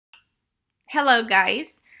Hello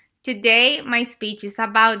guys! Today my speech is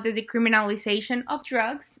about the decriminalization of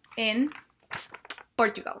drugs in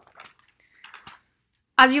Portugal.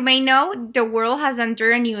 As you may know, the world has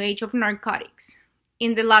entered a new age of narcotics.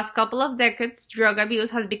 In the last couple of decades, drug abuse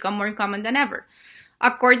has become more common than ever.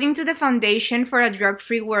 According to the Foundation for a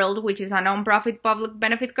Drug-Free World, which is a non-profit public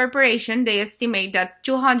benefit corporation, they estimate that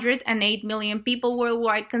 208 million people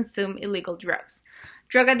worldwide consume illegal drugs.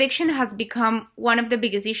 Drug addiction has become one of the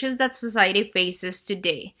biggest issues that society faces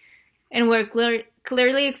today, and we're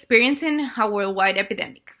clearly experiencing a worldwide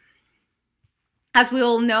epidemic. As we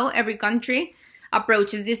all know, every country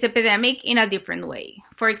approaches this epidemic in a different way.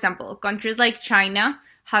 For example, countries like China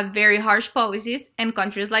have very harsh policies, and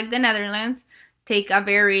countries like the Netherlands take a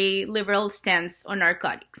very liberal stance on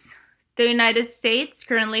narcotics. The United States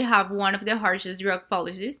currently have one of the harshest drug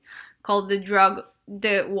policies, called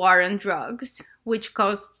the war on drugs, which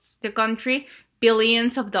costs the country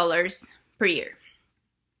billions of dollars per year.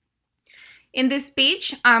 In this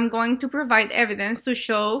speech, I'm going to provide evidence to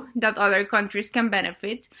show that other countries can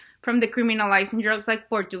benefit from decriminalizing drugs like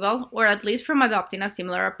Portugal, or at least from adopting a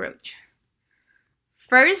similar approach.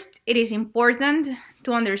 First, it is important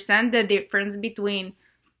to understand the difference between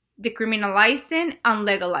decriminalizing and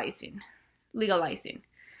legalizing,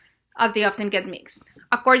 as they often get mixed.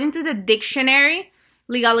 According to the dictionary,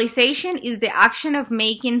 legalization is the action of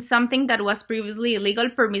making something that was previously illegal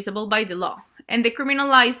permissible by the law. And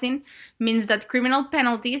decriminalizing means that criminal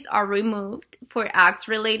penalties are removed for acts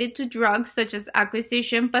related to drugs such as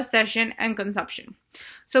acquisition, possession, and consumption.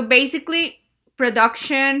 So basically,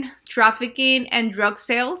 production, trafficking, and drug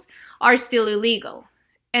sales are still illegal.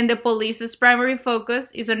 And the police's primary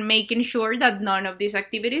focus is on making sure that none of these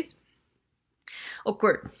activities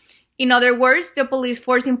occur. In other words, the police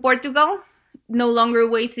force in Portugal no longer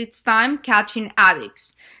wastes its time catching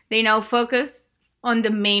addicts. They now focus on the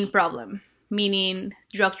main problem, meaning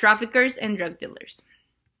drug traffickers and drug dealers.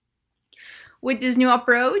 With this new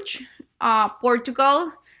approach,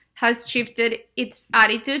 Portugal has shifted its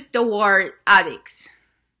attitude toward addicts.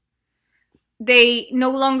 They no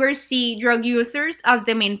longer see drug users as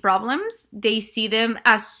the main problems. They see them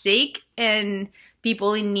as sick and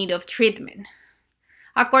people in need of treatment.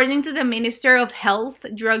 According to the Minister of Health,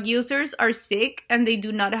 drug users are sick and they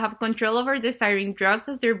do not have control over desiring drugs,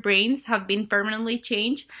 as their brains have been permanently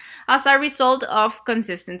changed as a result of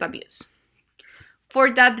consistent abuse.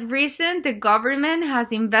 For that reason, the government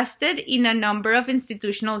has invested in a number of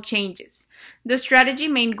institutional changes. The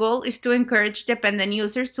strategy's main goal is to encourage dependent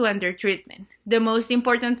users to enter treatment. The most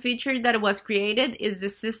important feature that was created is the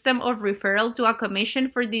system of referral to a commission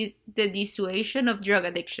for the dissuasion of drug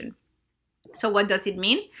addiction. So what does it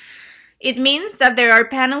mean? It means that there are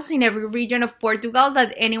panels in every region of Portugal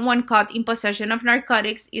that anyone caught in possession of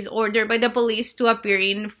narcotics is ordered by the police to appear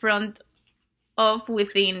in front of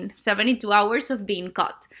within 72 hours of being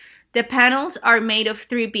caught. The panels are made of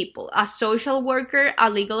 3 people: a social worker, a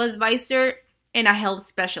legal advisor, and a health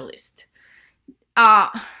specialist.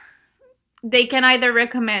 They can either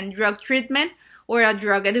recommend drug treatment or a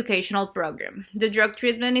drug educational program. The drug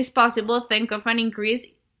treatment is possible thanks to an increase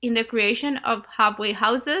in the creation of halfway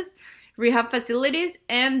houses, rehab facilities,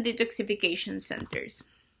 and detoxification centers.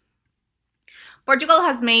 Portugal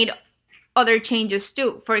has made other changes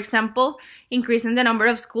too. For example, increasing the number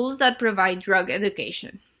of schools that provide drug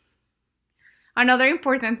education. Another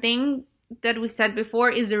important thing that we said before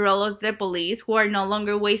is the role of the police, who are no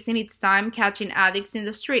longer wasting its time catching addicts in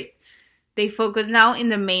the street. They focus now in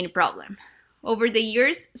the main problem. Over the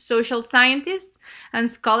years, social scientists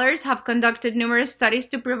and scholars have conducted numerous studies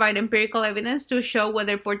to provide empirical evidence to show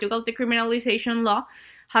whether Portugal's decriminalization law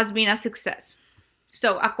has been a success.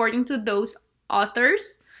 So, according to those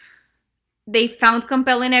authors, they found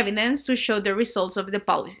compelling evidence to show the results of the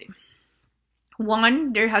policy.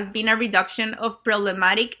 1, there has been a reduction of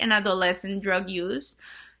problematic and adolescent drug use.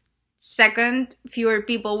 2, fewer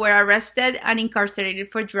people were arrested and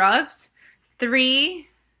incarcerated for drugs. 3,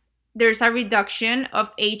 there's a reduction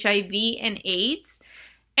of HIV and AIDS.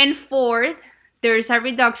 And 4, there's a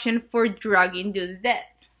reduction for drug-induced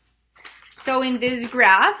deaths. So in this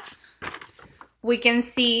graph, we can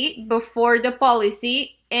see before the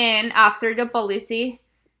policy and after the policy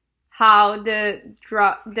how the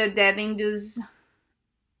drug-induced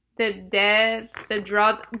death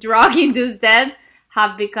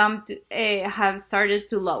have started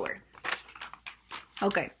to lower.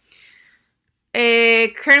 Okay.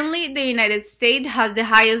 Currently, the United States has the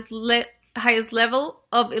highest level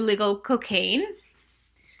of illegal cocaine,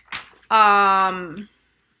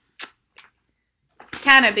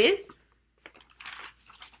 cannabis,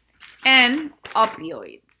 and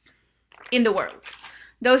opioids in the world.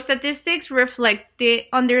 Those statistics reflect the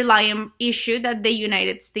underlying issue that the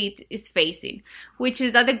United States is facing, which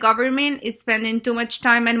is that the government is spending too much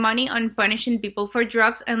time and money on punishing people for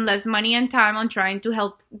drugs and less money and time on trying to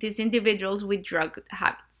help these individuals with drug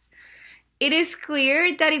habits. It is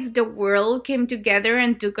clear that if the world came together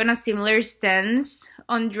and took on a similar stance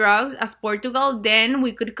on drugs as Portugal, then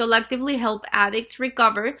we could collectively help addicts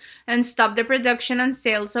recover and stop the production and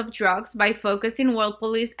sales of drugs by focusing world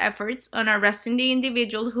police efforts on arresting the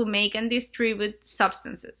individuals who make and distribute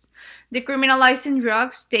substances. Decriminalizing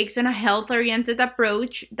drugs takes on a health-oriented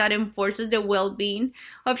approach that enforces the well-being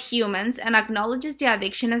of humans and acknowledges the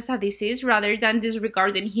addiction as a disease rather than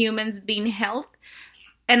disregarding humans being healthy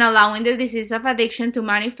and allowing the disease of addiction to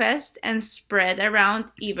manifest and spread around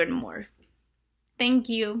even more. Thank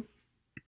you.